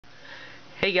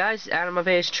Hey guys, Adam of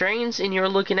AS Trains, and you're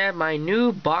looking at my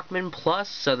new Bachmann Plus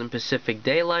Southern Pacific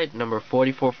Daylight number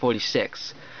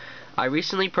 4446. I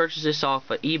recently purchased this off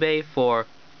of eBay for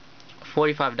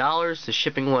 $45. The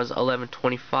shipping was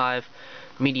 $11.25,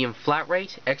 medium flat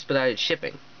rate, expedited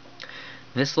shipping.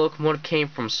 This locomotive came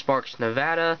from Sparks,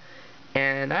 Nevada,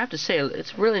 and I have to say,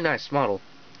 it's a really nice model.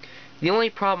 The only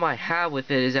problem I have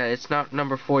with it is that it's not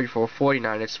number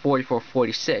 4449, it's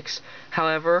 4446.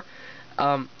 However,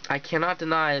 I cannot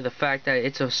deny the fact that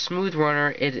it's a smooth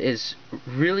runner. It is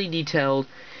really detailed,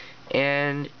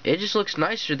 and it just looks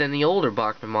nicer than the older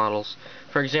Bachmann models.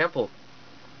 For example,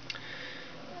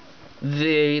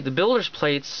 the builder's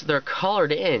plates, they're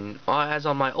colored in, as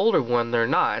on my older one they're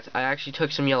not. I actually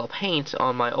took some yellow paint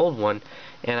on my old one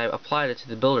and I applied it to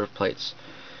the builder's plates.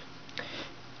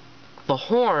 The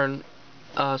horn,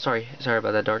 sorry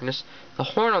about that darkness. The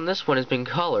horn on this one has been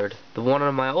colored. The one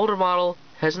on my older model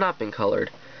has not been colored.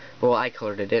 Well, I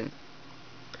colored it in.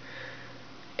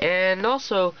 And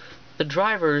also, the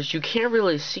drivers, you can't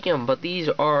really see them, but these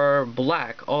are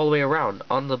black all the way around.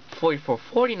 On the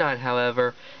 4449,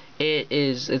 however,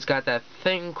 it's got that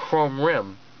thin chrome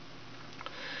rim.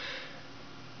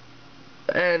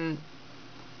 And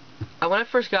when I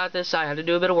first got this, I had to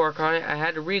do a bit of work on it. I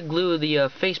had to re-glue the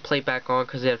faceplate back on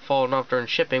because it had fallen off during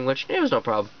shipping, which it was no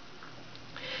problem.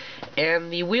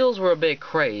 And the wheels were a bit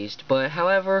crazed, but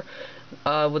however,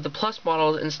 with the Plus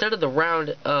models, instead of the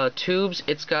round tubes,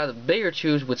 it's got bigger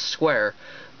tubes with squares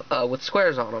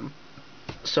on them.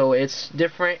 So it's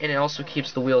different, and it also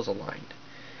keeps the wheels aligned.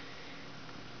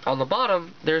 On the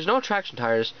bottom, there's no traction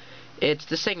tires.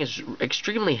 This thing is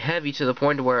extremely heavy to the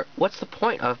point where, what's the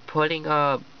point of putting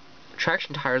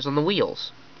traction tires on the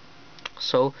wheels?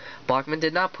 So Bachmann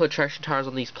did not put traction tires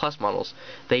on these Plus models.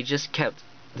 They just kept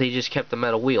the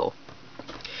metal wheel.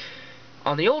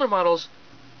 On the older models,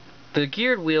 the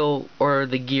geared wheel or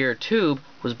the gear tube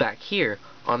was back here.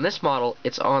 On this model,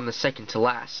 it's on the second to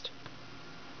last.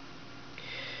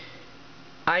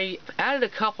 I added a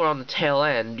coupler on the tail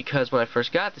end because when I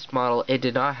first got this model, it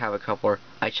did not have a coupler.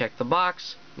 I checked the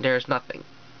box, there's nothing.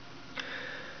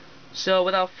 So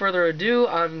without further ado,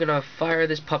 I'm gonna fire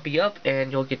this puppy up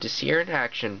and you'll get to see her in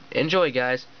action. Enjoy,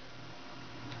 guys.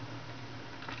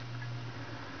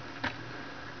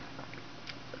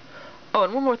 Oh,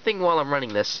 and one more thing while I'm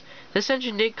running this. This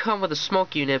engine did come with a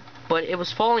smoke unit, but it was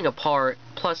falling apart.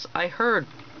 Plus, I heard,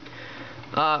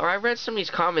 or I read somebody's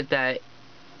comment that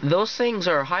those things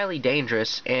are highly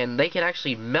dangerous, and they can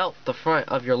actually melt the front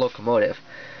of your locomotive.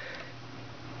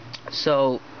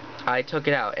 So, I took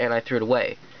it out, and I threw it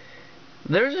away.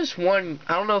 There's this one,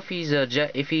 I don't know if he's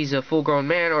a full-grown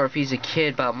man, or if he's a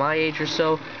kid about my age or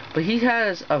so, but he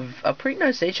has a pretty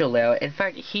nice HO layout. In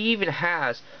fact, he even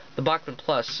has the Bachmann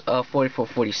Plus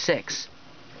 4446.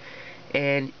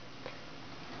 And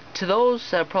to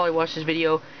those that probably watched this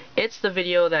video, it's the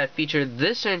video that featured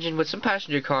this engine with some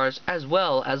passenger cars, as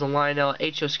well as a Lionel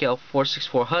HO Scale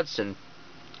 464 Hudson.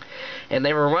 And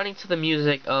they were running to the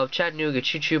music of Chattanooga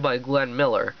Choo Choo by Glenn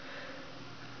Miller.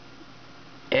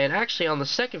 And actually, on the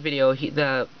second video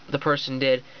the person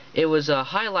did, it was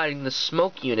highlighting the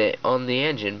smoke unit on the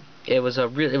engine. It was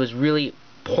really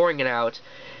pouring it out,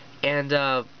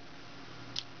 and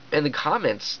in the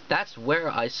comments, that's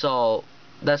where I saw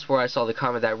the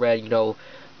comment that read, you know,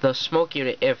 the smoke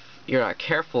unit, if you're not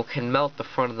careful, can melt the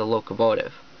front of the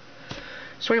locomotive.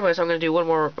 So anyways, I'm going to do one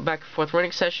more back and forth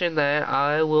running session, then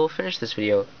I will finish this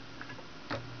video.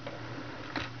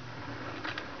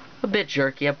 A bit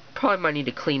jerky. I probably might need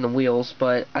to clean the wheels,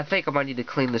 but I think I might need to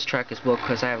clean this track as well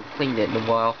because I haven't cleaned it in a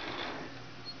while.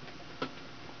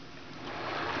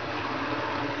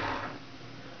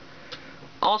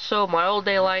 Also, my old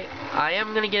Daylight, I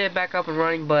am going to get it back up and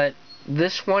running, but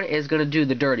this one is going to do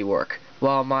the dirty work,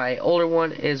 while my older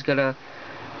one is going to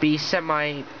be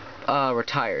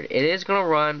semi-retired. It is going to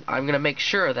run. I'm going to make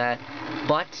sure of that,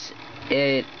 but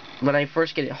when I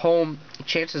first get it home,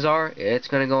 chances are it's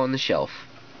going to go on the shelf.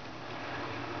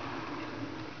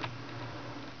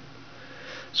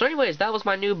 So anyways, that was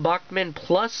my new Bachmann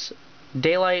Plus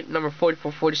Daylight number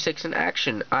 4446 in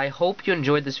action. I hope you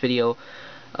enjoyed this video.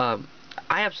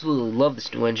 I absolutely love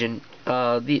this new engine.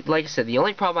 Like I said, the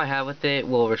only problem I have with it,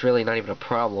 well, it's really not even a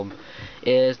problem,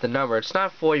 is the number. It's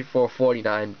not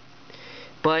 4449.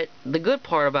 But the good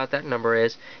part about that number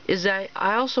is that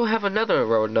I also have another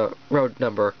road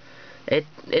number.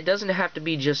 It doesn't have to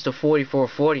be just a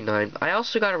 4449. I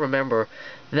also got to remember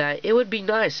that it would be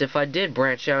nice if I did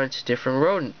branch out into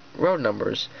different road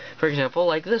numbers. For example,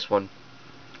 like this one,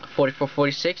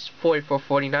 4446,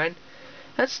 4449.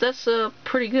 That's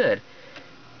pretty good.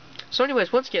 So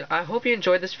anyways, once again, I hope you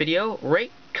enjoyed this video.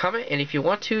 Rate, comment, and if you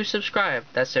want to, subscribe.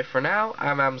 That's it for now.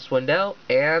 I'm Swindell,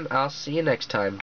 and I'll see you next time.